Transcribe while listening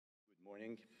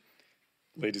morning.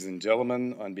 Ladies and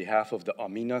gentlemen, on behalf of the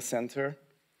Amina Center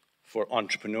for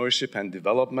Entrepreneurship and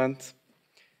Development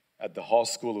at the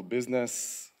Haas School of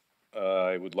Business,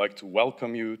 I would like to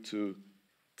welcome you to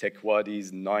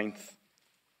TechWadi's 9th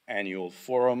annual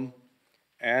forum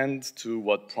and to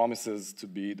what promises to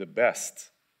be the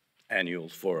best annual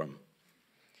forum.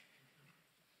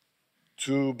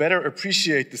 To better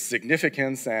appreciate the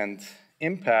significance and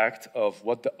impact of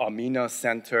what the Amina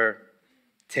Center,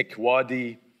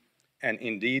 TechWadi, and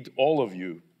indeed all of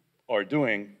you are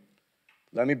doing,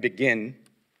 let me begin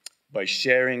by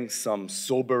sharing some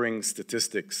sobering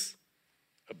statistics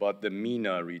about the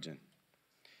MENA region.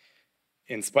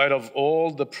 In spite of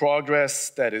all the progress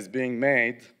that is being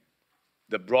made,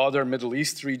 the broader Middle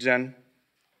East region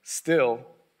still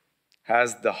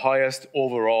has the highest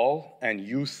overall and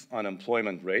youth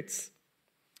unemployment rates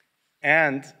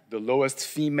and the lowest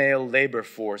female labor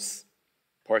force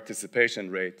participation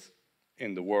rate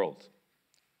in the world.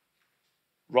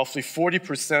 Roughly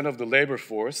 40% of the labor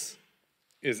force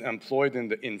is employed in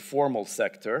the informal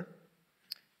sector,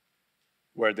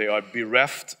 where they are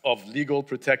bereft of legal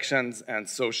protections and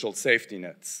social safety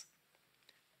nets.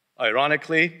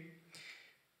 Ironically,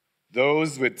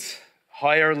 those with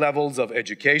higher levels of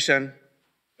education,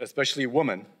 especially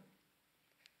women,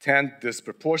 tend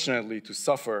disproportionately to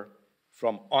suffer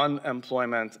from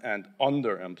unemployment and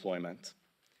underemployment.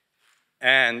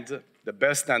 And the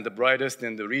best and the brightest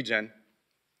in the region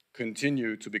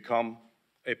continue to become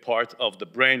a part of the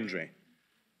brain drain.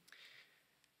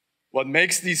 What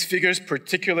makes these figures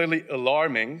particularly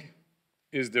alarming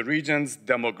is the region's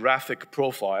demographic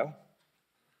profile,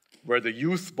 where the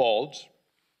youth bulge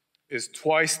is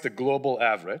twice the global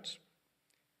average,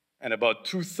 and about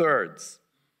 2/3,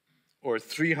 or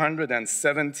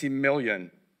 370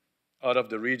 million out of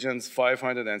the region's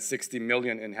 560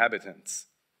 million inhabitants,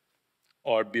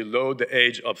 are below the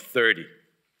age of 30.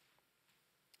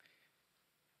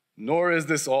 Nor is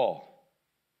this all.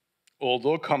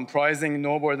 Although comprising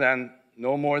no more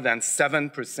than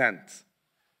 7%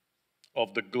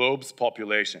 of the globe's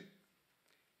population,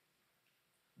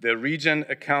 the region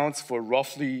accounts for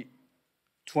roughly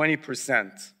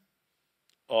 20%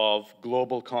 of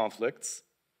global conflicts,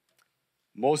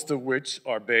 most of which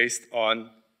are based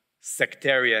on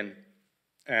sectarian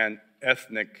and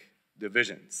ethnic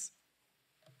divisions.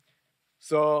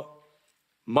 So,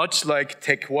 much like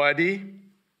TechWadi,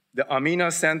 the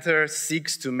Amina Center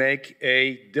seeks to make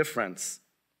a difference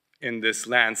in this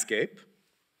landscape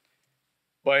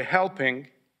by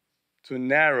helping to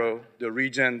narrow the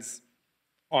region's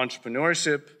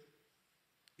entrepreneurship,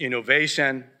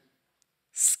 innovation,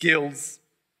 skills,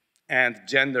 and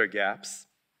gender gaps,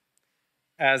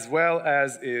 as well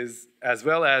as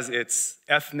its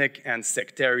ethnic and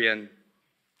sectarian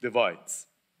divides.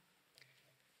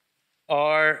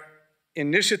 Our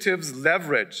initiatives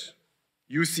leverage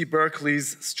UC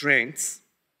Berkeley's strengths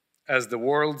as the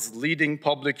world's leading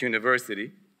public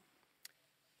university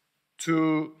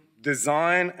to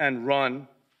design and run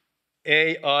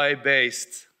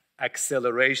AI-based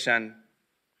acceleration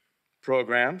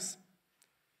programs,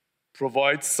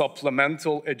 provide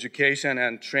supplemental education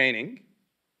and training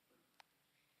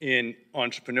in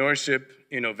entrepreneurship,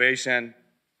 innovation,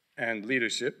 and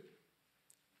leadership,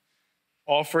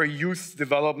 offer youth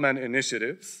development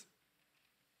initiatives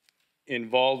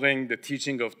involving the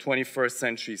teaching of 21st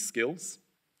century skills,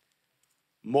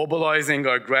 mobilizing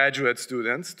our graduate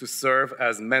students to serve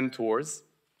as mentors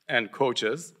and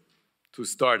coaches to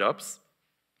startups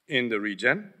in the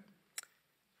region,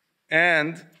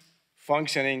 and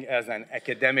functioning as an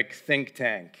academic think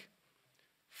tank.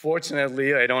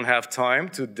 Fortunately, I don't have time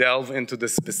to delve into the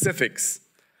specifics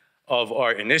of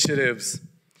our initiatives,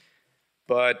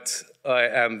 but I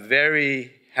am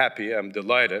very happy, I'm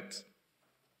delighted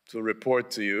to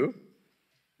report to you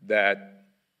that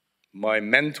my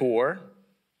mentor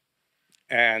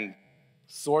and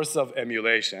source of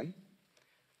emulation,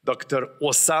 Dr.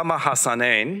 Ossama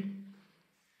Hassanein,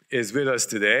 is with us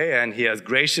today, and he has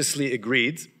graciously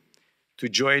agreed to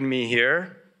join me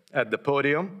here at the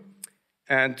podium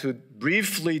and to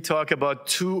briefly talk about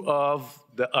two of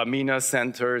the Amina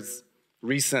Center's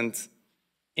recent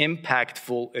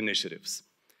impactful initiatives.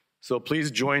 So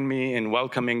please join me in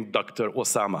welcoming Dr.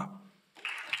 Ossama.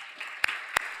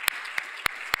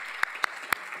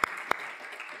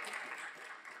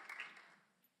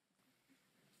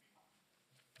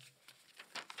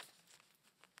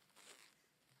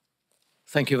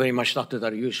 Thank you very much, Dr.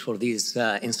 Dariush, for these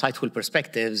insightful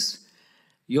perspectives.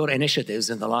 Your initiatives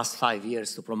in the last 5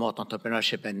 years to promote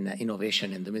entrepreneurship and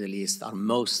innovation in the Middle East are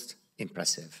most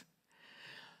impressive.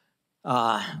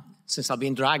 Since I've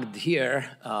been dragged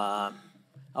here,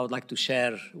 I would like to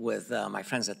share with my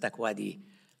friends at TechWadi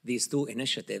these two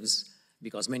initiatives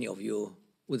because many of you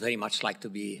would very much like to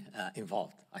be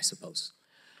involved, I suppose.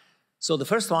 So the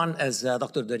first one, as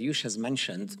Dr. Dariush has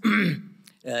mentioned,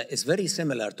 is very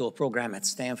similar to a program at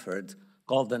Stanford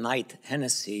called the Knight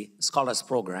Hennessy Scholars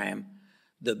Program,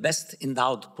 the best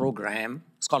endowed program,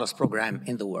 scholars program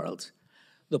in the world.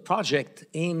 The project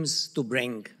aims to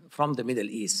bring from the Middle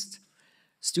East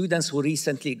students who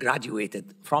recently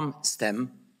graduated from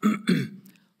STEM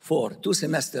for 2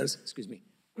 semesters,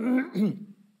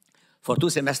 for 2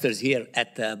 semesters here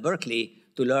at Berkeley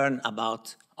to learn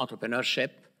about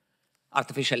entrepreneurship,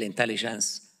 artificial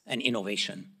intelligence, and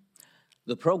innovation.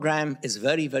 The program is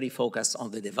very, very focused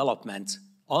on the development,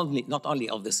 not only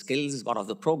of the skills, but of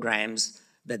the programs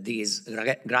that these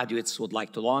graduates would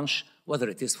like to launch, whether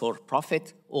it is for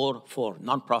profit or for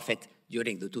nonprofit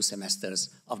during the 2 semesters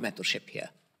of mentorship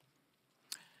here.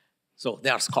 So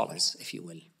they are scholars, if you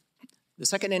will. The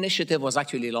second initiative was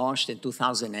actually launched in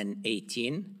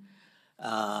 2018.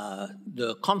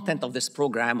 The content of this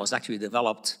program was actually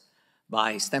developed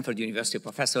by Stanford University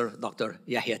professor, Dr.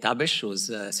 Yahya Tabish,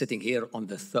 who's sitting here on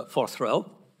the 4th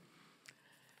row.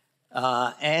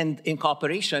 And in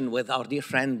cooperation with our dear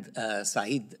friend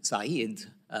Zahedi,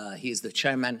 he is the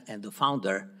chairman and the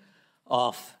founder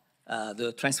of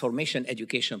the Transformation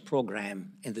Education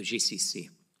Program in the GCC.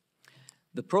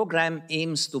 The program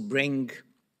aims to bring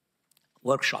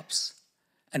workshops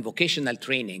and vocational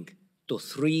training to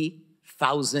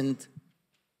 3,000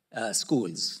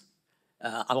 schools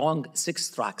along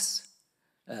 6 tracks,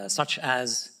 such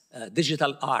as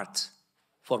digital art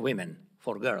for women,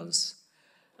 for girls,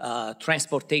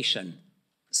 transportation,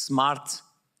 smart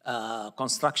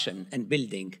construction and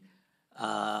building,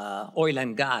 oil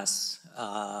and gas,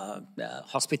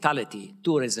 hospitality,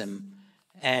 tourism,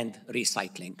 and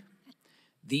recycling.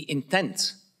 The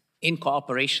intent, in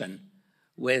cooperation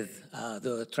with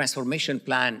the transformation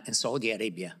plan in Saudi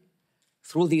Arabia,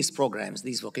 through these programs,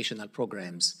 these vocational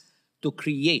programs, to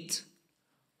create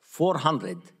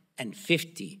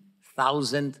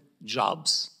 450,000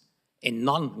 jobs in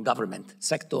non-government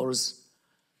sectors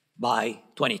by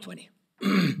 2020.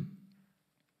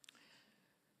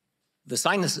 The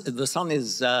sun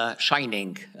is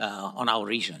shining on our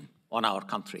region, on our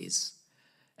countries.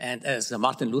 And as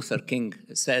Martin Luther King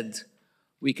said,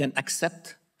 we can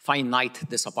accept finite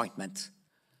disappointment,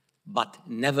 but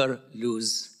never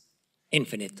lose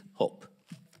infinite hope.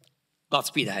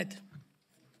 Godspeed ahead.